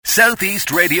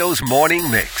Southeast Radio's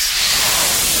morning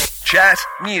mix. Chat,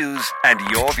 news and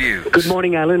your views. Good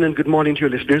morning, Alan, and good morning to your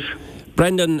listeners.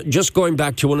 Brendan, just going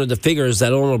back to one of the figures that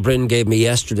Donald Bryn gave me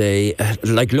yesterday,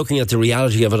 like looking at the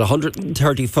reality of it,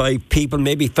 135 people,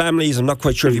 maybe families, I'm not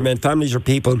quite sure if you meant families or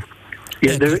people.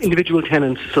 Yeah, they're individual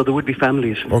tenants, so there would be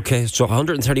families. Okay, so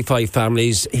 135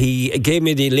 families. He gave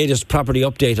me the latest property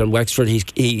update on Wexford.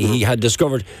 He had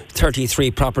discovered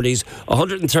 33 properties.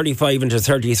 135 into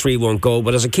 33 won't go,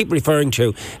 but as I keep referring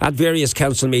to, at various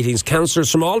council meetings,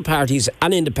 councillors from all parties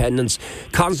and independents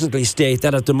constantly state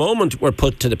that at the moment we're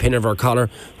put to the pin of our collar.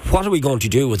 What are we going to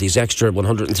do with these extra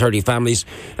 130 families?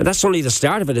 And that's only the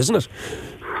start of it, isn't it?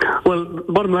 Well,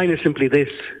 the bottom line is simply this.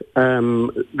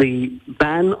 The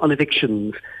ban on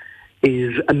evictions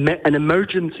is an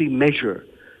emergency measure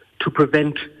to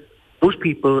prevent those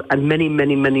people and many,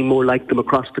 many, many more like them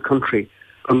across the country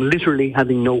from literally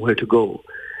having nowhere to go.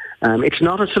 It's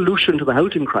not a solution to the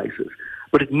housing crisis,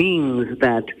 but it means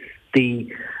that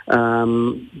the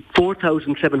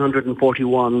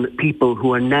 4,741 people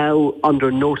who are now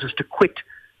under notice to quit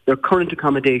their current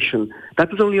accommodation,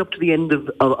 that was only up to the end of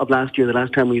last year, the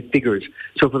last time we had figures.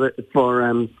 So for the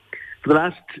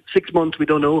last 6 months, we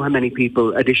don't know how many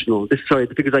people additional. The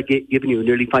figures I given you,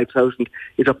 nearly 5,000,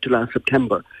 is up to last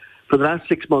September. For the last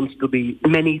 6 months, there'll be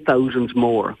many thousands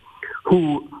more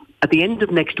who, at the end of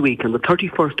next week, on the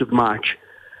 31st of March,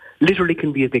 literally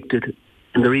can be evicted,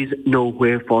 and there is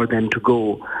nowhere for them to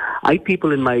go. I have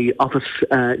people in my office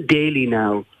daily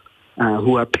now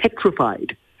who are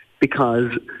petrified because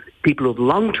people with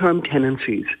long-term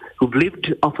tenancies who've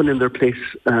lived often in their place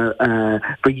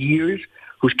for years,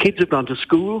 whose kids have gone to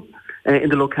school in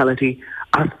the locality,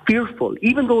 are fearful,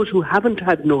 even those who haven't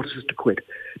had notices to quit,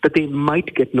 that they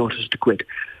might get notice to quit.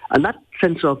 And that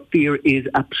sense of fear is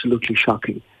absolutely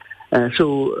shocking. This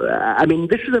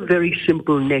is a very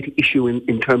simple net issue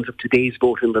in terms of today's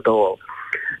vote in the Dáil.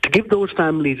 To give those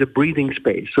families a breathing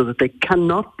space so that they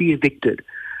cannot be evicted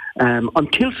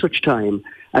until such time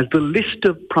as the list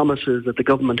of promises that the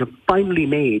government have finally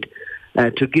made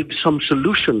to give some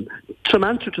solution, some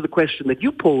answer to the question that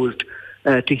you posed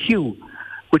to Hugh,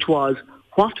 which was,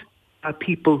 what are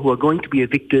people who are going to be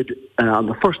evicted on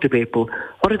the 1st of April,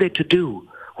 what are they to do?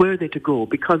 Where are they to go?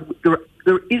 Because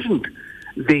there isn't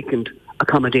vacant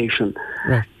accommodation.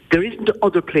 Right. There isn't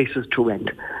other places to rent.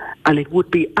 And it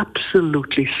would be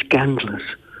absolutely scandalous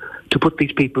to put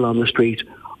these people on the street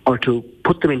or to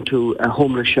put them into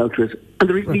homeless shelters. And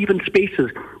there isn't even spaces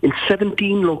in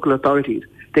 17 local authorities.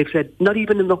 They've said not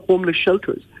even in the homeless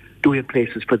shelters do we have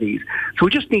places for these. So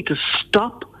we just need to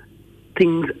stop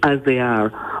things as they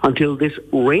are until this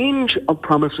range of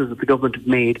promises that the government have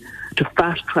made to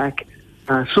fast-track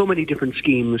so many different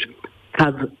schemes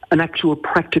have an actual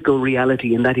practical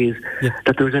reality, and that is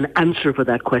that there is an answer for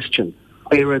that question.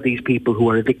 Where are these people who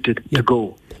are evicted to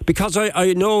go? Because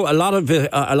I know a lot of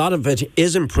it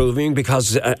is improving,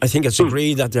 because I think it's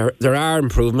agreed that there are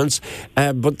improvements,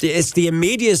 but it's the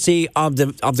immediacy of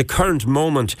the current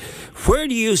moment. Where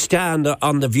do you stand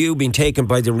on the view being taken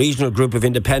by the regional group of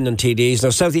independent TDs?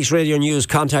 Now, Southeast Radio News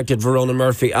contacted Verona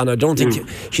Murphy, and I don't think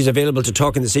she's available to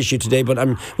talk on this issue today, but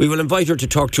we will invite her to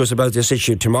talk to us about this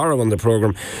issue tomorrow on the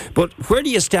programme. But where do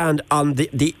you stand on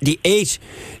the 8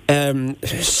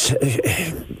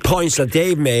 points that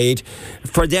they've made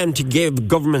for them to give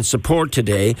government support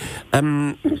today?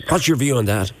 What's your view on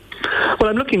that? Well,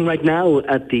 I'm looking right now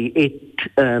at the 8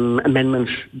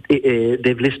 amendments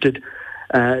they've listed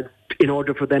in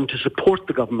order for them to support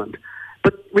the government.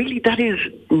 But really, that is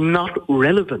not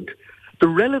relevant. The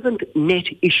relevant net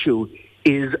issue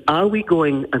is, are we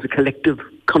going as a collective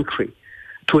country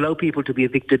to allow people to be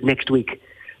evicted next week?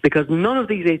 Because none of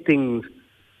these 8 things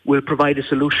will provide a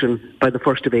solution by the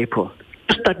 1st of April.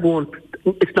 Just that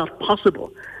it's not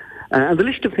possible. And the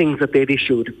list of things that they've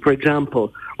issued, for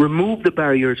example, remove the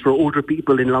barriers for older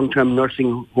people in long-term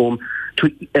nursing home to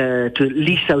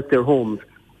lease out their homes.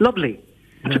 Lovely.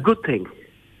 It's a good thing.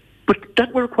 But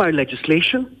that will require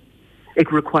legislation.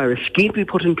 It will require a scheme to be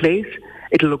put in place.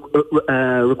 It will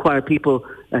require people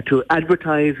to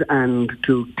advertise and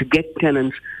to get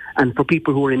tenants, and for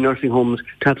people who are in nursing homes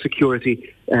to have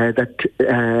security that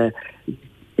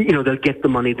they'll get the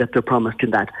money that they're promised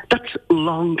in that. That's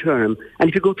long-term. And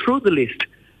if you go through the list,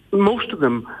 most of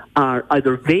them are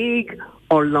either vague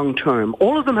or long-term.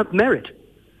 All of them have merit.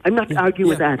 I'm not arguing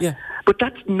with that. Yeah. But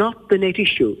that's not the net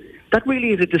issue. That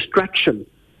really is a distraction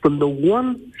from the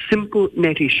one simple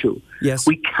net issue. Yes.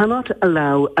 We cannot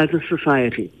allow, as a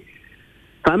society,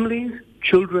 families,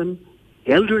 children,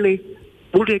 elderly,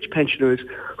 old-age pensioners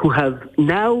who have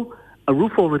now a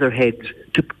roof over their heads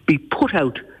to be put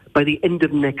out by the end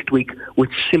of next week with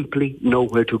simply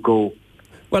nowhere to go.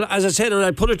 Well, as I said, and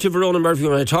I put it to Verona Murphy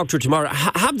when I talk to her tomorrow,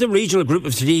 have the regional group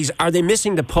of cities, are they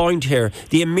missing the point here?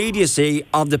 The immediacy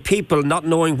of the people not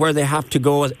knowing where they have to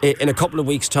go in a couple of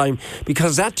weeks' time?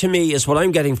 Because that, to me, is what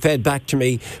I'm getting fed back to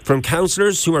me from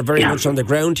councillors who are very much on the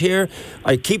ground here.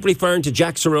 I keep referring to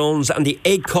Jack Sarones and the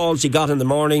 8 calls he got in the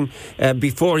morning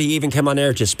before he even came on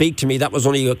air to speak to me. That was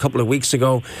only a couple of weeks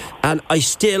ago. And I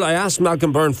asked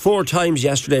Malcolm Byrne 4 times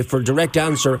yesterday for a direct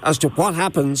answer as to what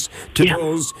happens to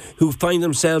those who find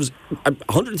themselves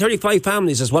 135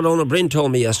 families is what Ona Bryn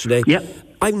told me yesterday.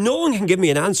 No one can give me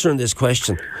an answer on this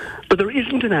question. But there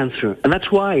isn't an answer, and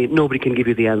that's why nobody can give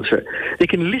you the answer. They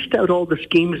can list out all the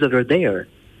schemes that are there,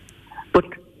 but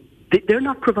they're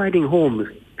not providing homes.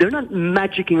 They're not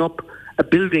magicking up a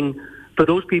building for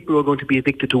those people who are going to be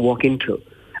evicted to walk into.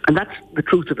 And that's the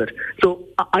truth of it. So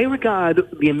I regard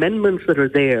the amendments that are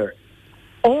there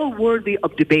all worthy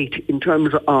of debate in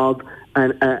terms of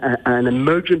an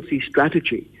emergency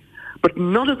strategy, but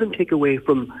none of them take away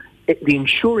from the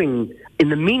ensuring in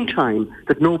the meantime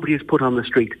that nobody is put on the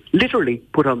street, literally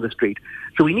put on the street.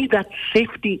 So we need that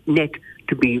safety net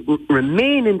to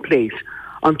remain in place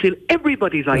until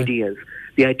everybody's ideas,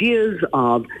 the ideas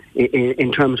of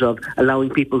in terms of allowing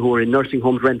people who are in nursing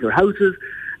homes rent their houses,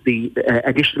 the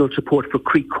additional support for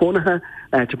Creek Conaha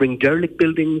to bring derelict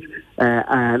buildings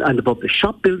and above the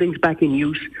shop buildings back in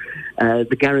use,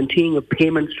 the guaranteeing of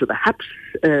payments to the HAPS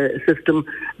system,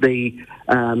 the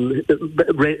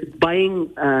buying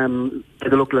by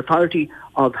the local authority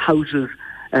of houses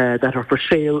that are for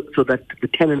sale so that the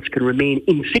tenants can remain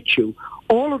in situ.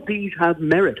 All of these have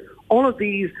merit. All of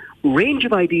these range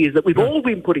of ideas that we've all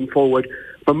been putting forward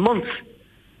for months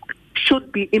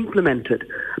should be implemented.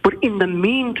 But in the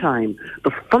meantime,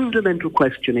 the fundamental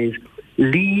question is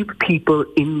leave people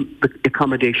in the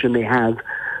accommodation they have.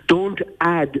 Don't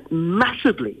add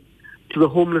massively to the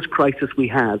homeless crisis we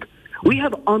have. We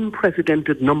have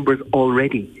unprecedented numbers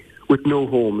already with no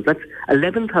homes. That's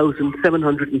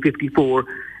 11,754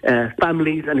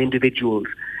 families and individuals,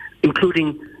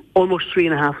 including almost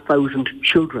 3,500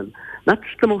 children. That's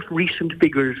the most recent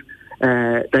figures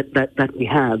that we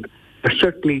have. There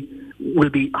certainly will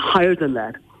be higher than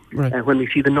that when we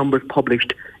see the numbers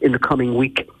published in the coming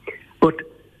week. But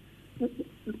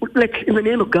let's, in the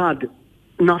name of God,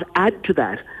 not add to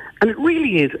that. And it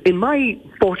really is, in my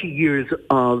 40 years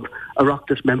of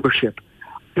Oireachtas membership,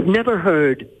 I've never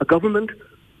heard a government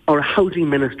or a housing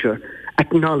minister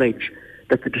acknowledge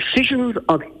that the decisions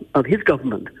of his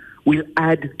government will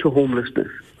add to homelessness.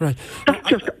 Right. That's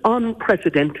just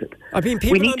unprecedented. I mean,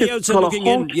 people on the outside looking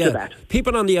in,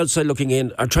 people on the outside looking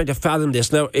in are trying to fathom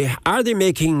this. Now, are they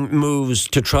making moves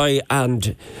to try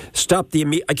and stop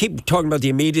I keep talking about the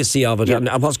immediacy of it and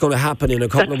what's going to happen in a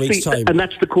couple of weeks' time. And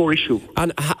that's the core issue.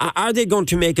 And are they going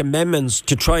to make amendments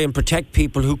to try and protect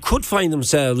people who could find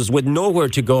themselves with nowhere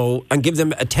to go and give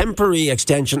them a temporary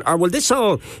extension? Or will this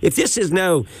all, if this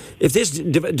vote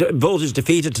is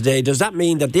defeated today, does that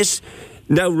mean that this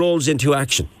now rolls into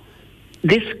action?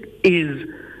 This is,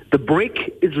 the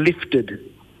brake is lifted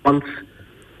once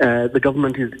the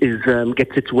government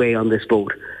gets its way on this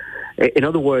vote. In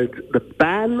other words, the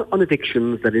ban on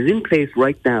evictions that is in place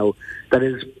right now, that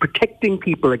is protecting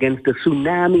people against a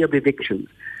tsunami of evictions.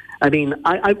 I mean,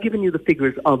 I've given you the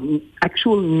figures of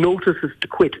actual notices to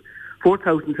quit,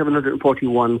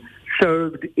 4,741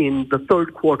 served in the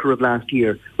third quarter of last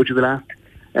year, which is the last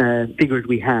figures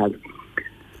we have.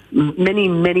 Many,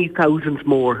 many thousands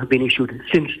more have been issued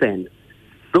since then.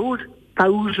 Those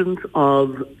thousands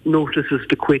of notices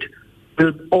to quit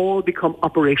will all become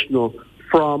operational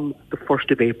from the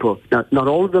 1st of April. Now, not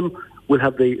all of them will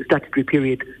have the statutory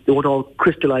period. They won't all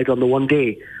crystallise on the one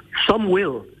day. Some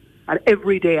will. And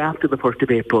every day after the 1st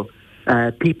of April,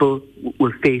 people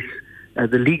will face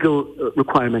the legal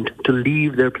requirement to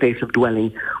leave their place of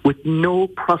dwelling with no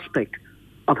prospect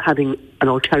of having an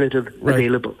alternative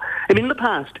available. I mean, in the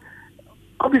past,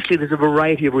 obviously there's a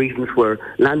variety of reasons where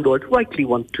landlords rightly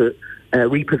want to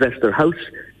repossess their house.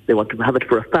 They want to have it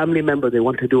for a family member. They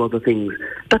want to do other things.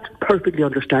 That's perfectly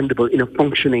understandable in a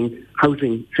functioning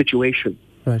housing situation.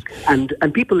 Right. And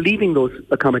people leaving those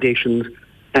accommodations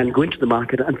and going to the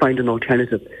market and find an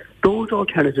alternative. Those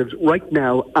alternatives right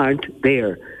now aren't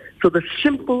there. So the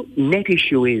simple net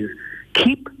issue is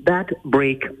keep that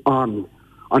brake on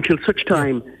until such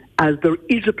time as there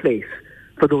is a place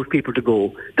for those people to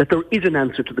go, that there is an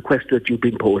answer to the question that you've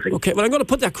been posing. Okay, well, I'm going to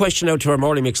put that question out to our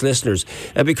Morning Mix listeners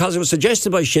because it was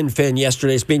suggested by Sinn Féin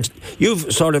yesterday.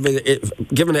 You've sort of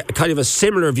given a kind of a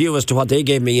similar view as to what they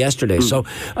gave me yesterday. So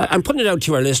I'm putting it out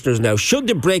to our listeners now. Should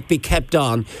the break be kept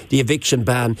on, the eviction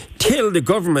ban, till the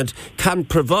government can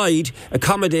provide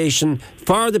accommodation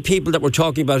for the people that we're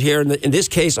talking about here? In this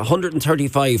case,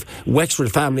 135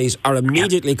 Wexford families are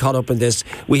immediately caught up in this.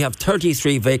 We have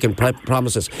 33 vacant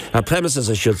premises,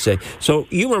 I should say. So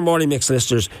you are Morning Mix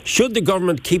listeners. Should the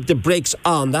government keep the brakes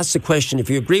on? That's the question. If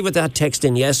you agree with that, text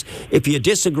in yes. If you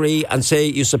disagree and say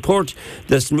you support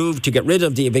this move to get rid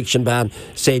of the eviction ban,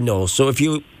 say no. So if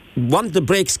you want the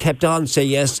brakes kept on, say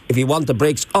yes. If you want the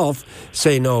brakes off,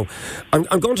 say no.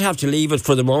 I'm going to have to leave it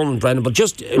for the moment, Brendan, but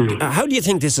just how do you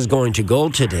think this is going to go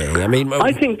today? I mean,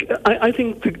 I think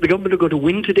the government are going to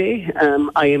win today.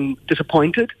 I am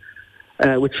disappointed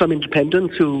with some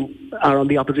independents who are on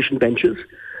the opposition benches,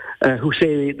 who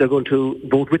say they're going to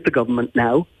vote with the government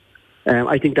now.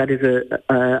 I think that is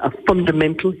a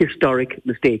fundamental historic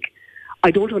mistake.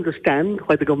 I don't understand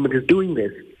why the government is doing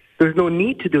this. There's no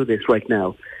need to do this right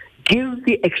now. Give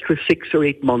the extra 6 or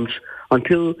 8 months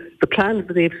until the plans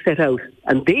that they've set out,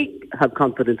 and they have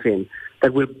confidence in,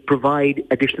 that will provide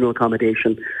additional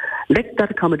accommodation. Let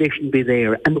that accommodation be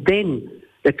there, and then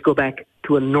let's go back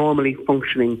to a normally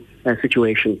functioning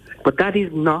situation. But that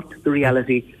is not the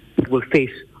reality that will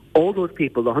face all those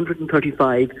people, the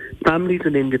 135 families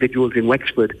and individuals in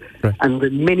Wexford, right, and the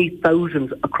many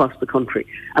thousands across the country.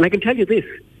 And I can tell you this,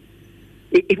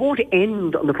 it won't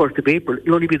end on the 1st of April.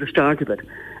 It'll only be the start of it.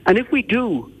 And if we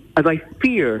do, as I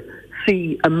fear,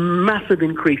 see a massive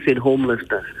increase in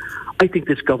homelessness, I think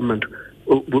this government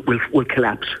will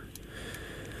collapse.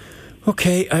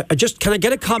 Okay, can I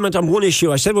get a comment on one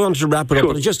issue? I said we wanted to wrap it up,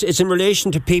 but it's in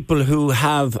relation to people who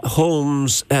have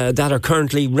homes that are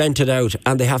currently rented out,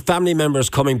 and they have family members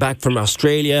coming back from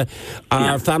Australia,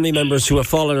 family members who have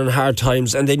fallen on hard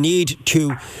times, and they need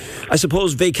to, I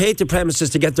suppose, vacate the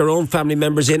premises to get their own family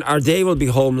members in, or they will be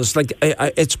homeless. Like,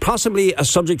 it's possibly a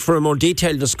subject for a more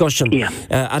detailed discussion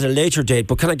at a later date,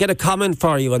 but can I get a comment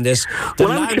for you on this? The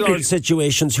landlord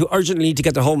situations who urgently need to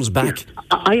get their homes back.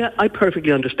 I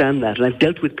perfectly understand that. And I've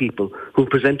dealt with people who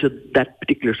presented that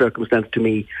particular circumstance to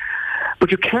me.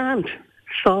 But you can't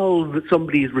solve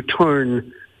somebody's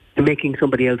return to making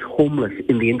somebody else homeless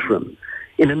in the interim.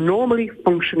 In a normally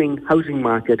functioning housing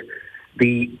market,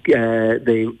 the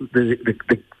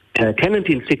tenant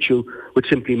in situ would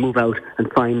simply move out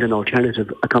and find an alternative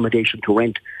accommodation to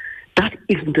rent. That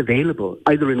isn't available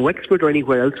either in Wexford or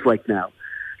anywhere else right now.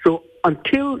 So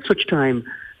until such time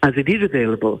as it is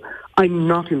available, I'm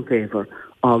not in favour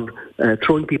of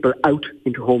throwing people out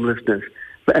into homelessness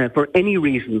for any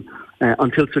reason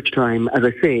until such time, as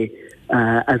I say,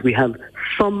 as we have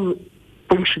some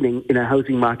functioning in a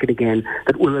housing market again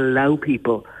that will allow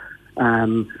people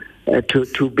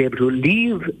to be able to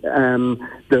leave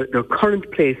their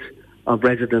current place of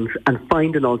residence and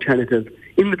find an alternative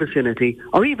in the vicinity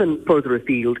or even further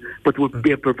afield, but will be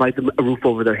able to provide them a roof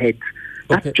over their heads.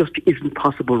 That just isn't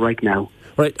possible right now.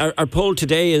 Right. Our poll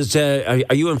today is,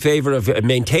 are you in favour of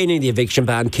maintaining the eviction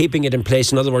ban, keeping it in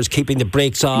place? In other words, keeping the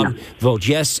brakes on? Yeah. Vote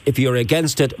yes. If you're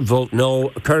against it, vote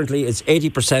no. Currently, it's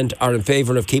 80% are in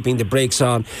favour of keeping the brakes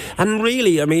on. And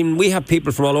really, I mean, we have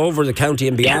people from all over the county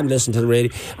and beyond listen to the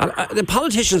radio. The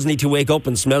politicians need to wake up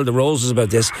and smell the roses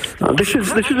about this. This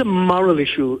is a moral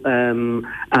issue,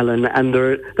 Alan, and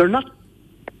there are not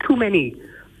too many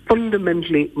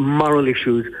fundamentally moral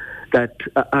issues that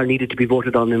are needed to be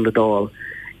voted on in the Dáil.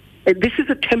 This is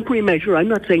a temporary measure. I'm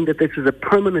not saying that this is a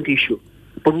permanent issue.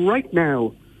 But right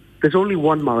now, there's only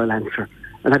one moral answer,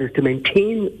 and that is to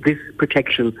maintain this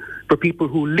protection for people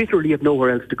who literally have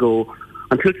nowhere else to go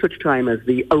until such time as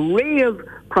the array of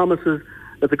promises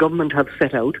that the government have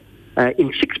set out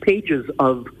in 6 pages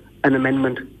of an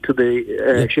amendment to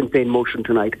the Sinn Féin motion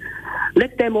tonight,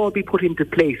 let them all be put into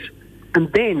place.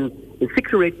 And then, in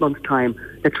 6 or 8 months' time,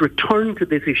 let's return to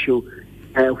this issue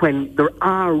when there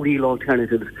are real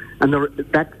alternatives. And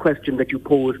that question that you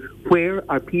pose, where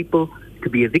are people to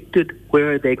be evicted?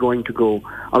 Where are they going to go?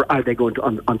 Or are they going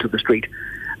onto the street?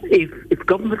 If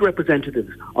government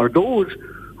representatives or those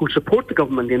who support the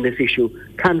government in this issue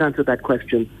can't answer that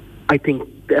question, I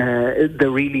think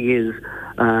there really is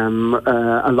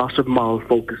a loss of moral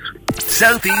focus.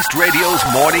 South East Radio's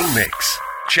Morning Mix.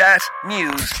 Chat,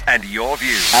 news and your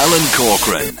views. Alan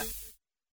Corcoran.